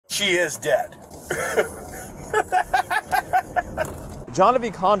She is dead. Johnny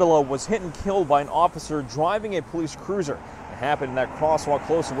Condola was hit and killed by an officer driving a police cruiser. It happened in that crosswalk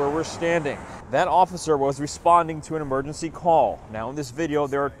close to where we're standing. That officer was responding to an emergency call. Now in this video,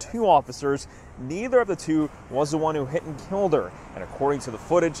 there are two officers. Neither of the two was the one who hit and killed her. And according to the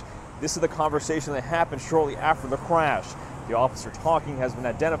footage, this is the conversation that happened shortly after the crash. The officer talking has been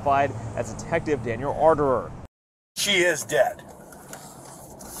identified as Detective Daniel Arterer. She is dead.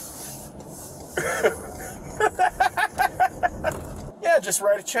 Yeah, just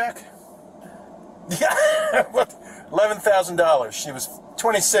write a check. Yeah, $11,000. She was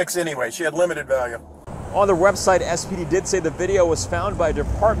 26 anyway. She had limited value. On the website, SPD did say the video was found by a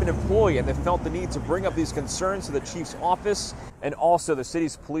department employee, and they felt the need to bring up these concerns to the chief's office. And also, the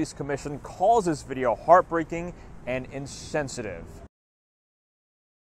city's police commission calls this video heartbreaking and insensitive.